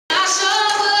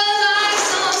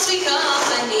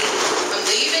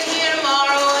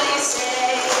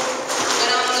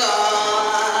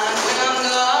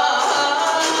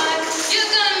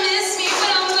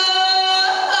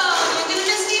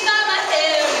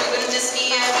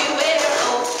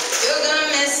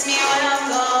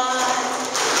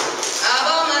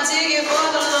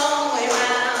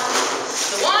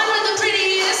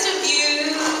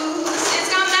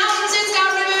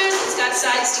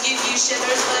sights to give you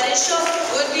shivers, but it sure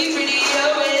would be prettier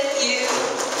with you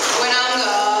when I'm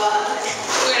gone.